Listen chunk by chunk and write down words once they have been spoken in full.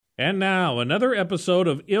And now, another episode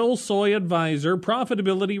of Ill Soy Advisor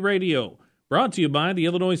Profitability Radio, brought to you by the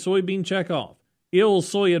Illinois Soybean Checkoff.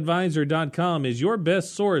 IllSoyAdvisor.com is your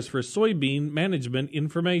best source for soybean management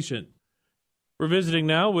information. We're visiting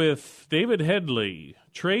now with David Headley,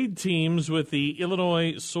 trade teams with the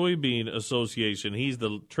Illinois Soybean Association. He's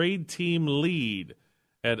the trade team lead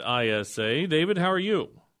at ISA. David, how are you?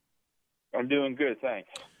 I'm doing good, thanks.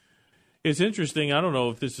 It's interesting. I don't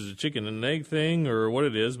know if this is a chicken and egg thing or what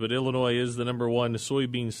it is, but Illinois is the number one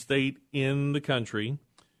soybean state in the country.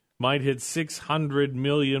 Might hit 600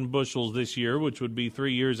 million bushels this year, which would be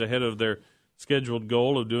 3 years ahead of their scheduled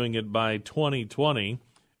goal of doing it by 2020.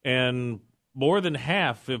 And more than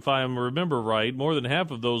half, if I remember right, more than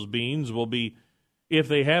half of those beans will be, if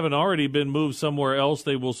they haven't already been moved somewhere else,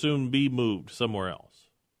 they will soon be moved somewhere else.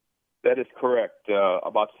 That is correct.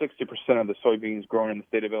 About 60% of the soybeans grown in the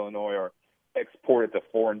state of Illinois are exported to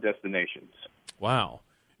foreign destinations. Wow.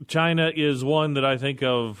 China is one that I think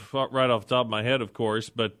of right off the top of my head, of course,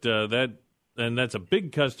 but that's a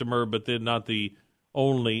big customer, but they're not the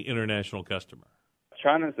only international customer.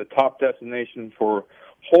 China is the top destination for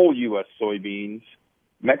whole U.S. soybeans.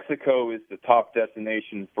 Mexico is the top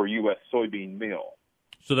destination for U.S. soybean meal.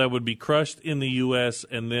 So that would be crushed in the U.S.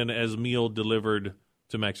 and then as meal delivered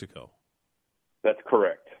to Mexico. That's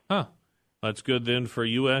correct. Huh. That's good then for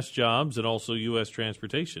U.S. jobs and also U.S.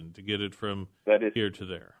 transportation to get it from here to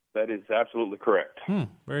there. That is absolutely correct.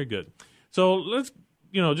 Very good. So let's,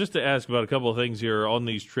 just to ask about a couple of things here on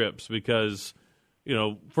these trips because,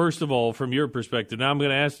 first of all, from your perspective, now I'm going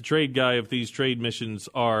to ask the trade guy if these trade missions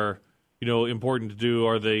are, important to do.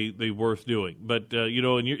 Are they worth doing? But,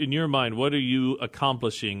 in your mind, what are you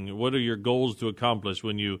accomplishing? What are your goals to accomplish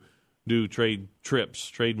when you do trade trips,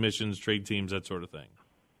 trade missions, trade teams, that sort of thing?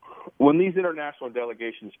 When these international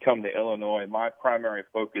delegations come to Illinois, my primary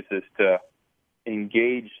focus is to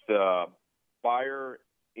engage the buyer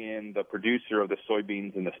and the producer of the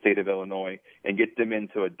soybeans in the state of Illinois and get them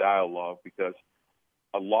into a dialogue because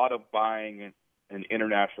a lot of buying in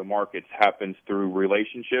international markets happens through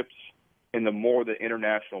relationships, and the more the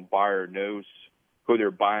international buyer knows who they're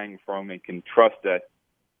buying from and can trust that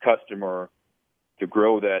customer to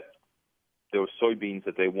grow those soybeans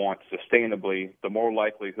that they want sustainably, the more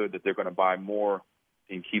likelihood that they're going to buy more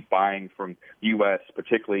and keep buying from U.S.,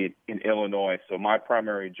 particularly in Illinois. So my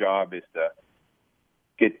primary job is to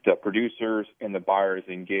get the producers and the buyers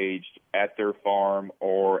engaged at their farm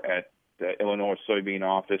or at the Illinois soybean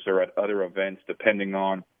office or at other events, depending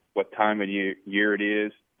on what time of year it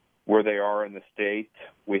is, where they are in the state.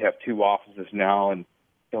 We have two offices now in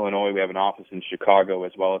Illinois. We have an office in Chicago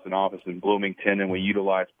as well as an office in Bloomington, and we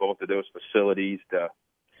utilize both of those facilities to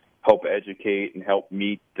help educate and help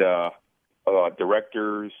meet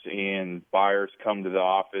directors and buyers come to the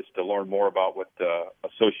office to learn more about what the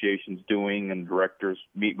association's doing, and directors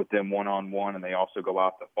meet with them one-on-one, and they also go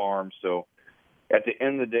out to farms. So at the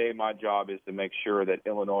end of the day, my job is to make sure that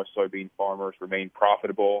Illinois soybean farmers remain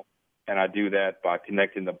profitable, and I do that by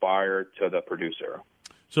connecting the buyer to the producer.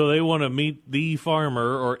 So they want to meet the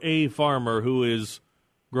farmer or a farmer who is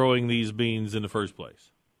growing these beans in the first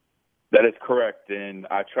place. That is correct, and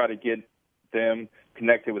I try to get them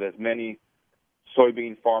connected with as many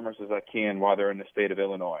soybean farmers as I can while they're in the state of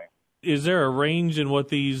Illinois. Is there a range in what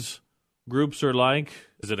these groups are like?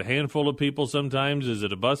 Is it a handful of people sometimes? Is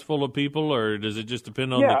it a bus full of people, or does it just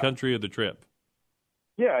depend on the country of the trip?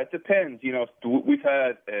 Yeah, it depends. We've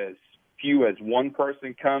had as few as one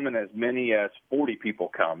person come and as many as 40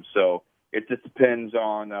 people come. So it just depends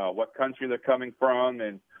on what country they're coming from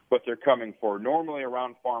and what they're coming for. Normally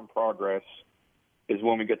around Farm Progress is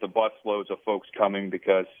when we get the bus loads of folks coming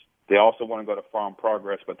because they also want to go to Farm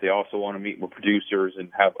Progress, but they also want to meet with producers and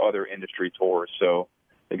have other industry tours. So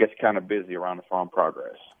it gets kind of busy around the Farm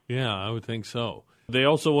Progress. Yeah, I would think so. They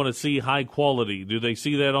also want to see high quality. Do they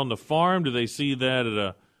see that on the farm? Do they see that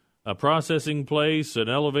at a processing place, an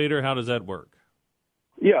elevator? How does that work?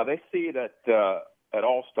 Yeah, they see it at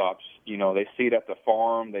all stops. They see it at the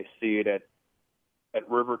farm. They see it at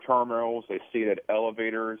river terminals. They see it at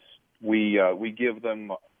elevators. We give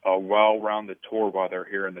them a well-rounded tour while they're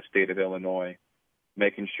here in the state of Illinois,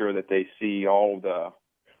 making sure that they see all the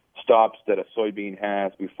stops that a soybean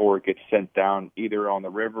has before it gets sent down either on the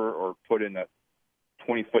river or put in a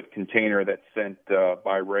 20-foot container that's sent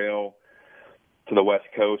by rail to the West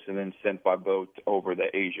Coast and then sent by boat over to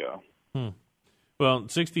Asia. Well,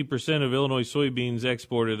 60% of Illinois soybeans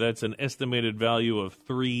exported, that's an estimated value of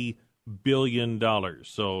 $3 billion.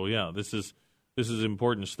 So, yeah, this is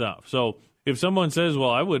important stuff. So if someone says, well,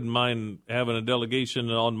 I wouldn't mind having a delegation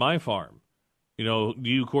on my farm, do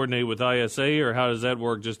you coordinate with ISA, or how does that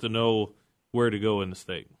work just to know where to go in the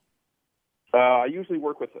state? I usually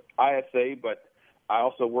work with ISA, but I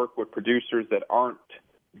also work with producers that aren't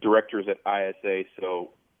directors at ISA. So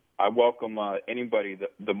I welcome anybody.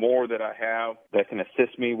 The more that I have that can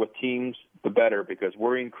assist me with teams, the better, because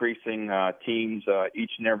we're increasing teams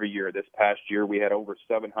each and every year. This past year, we had over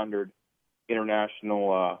 700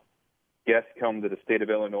 international guests come to the state of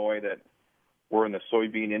Illinois that were in the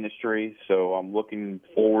soybean industry. So I'm looking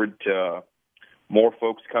forward to more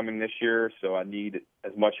folks coming this year. So I need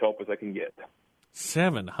as much help as I can get.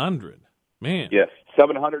 700, man. Yes,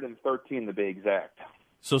 713 to be exact.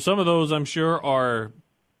 So some of those, I'm sure, are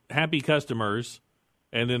happy customers,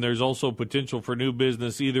 and then there's also potential for new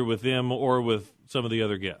business either with them or with some of the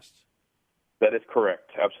other guests. That is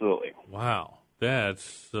correct. Absolutely. Wow.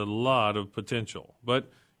 That's a lot of potential. But,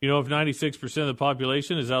 you know, if 96% of the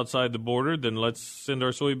population is outside the border, then let's send our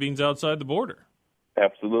soybeans outside the border.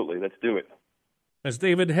 Absolutely. Let's do it. That's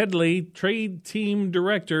David Headley, Trade Team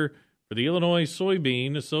Director for the Illinois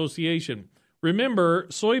Soybean Association. Remember,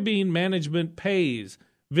 soybean management pays.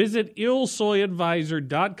 Visit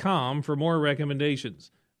ilsoyadvisor.com for more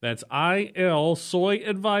recommendations. That's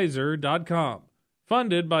ilsoyadvisor.com.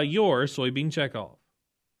 Funded by your Soybean Checkoff.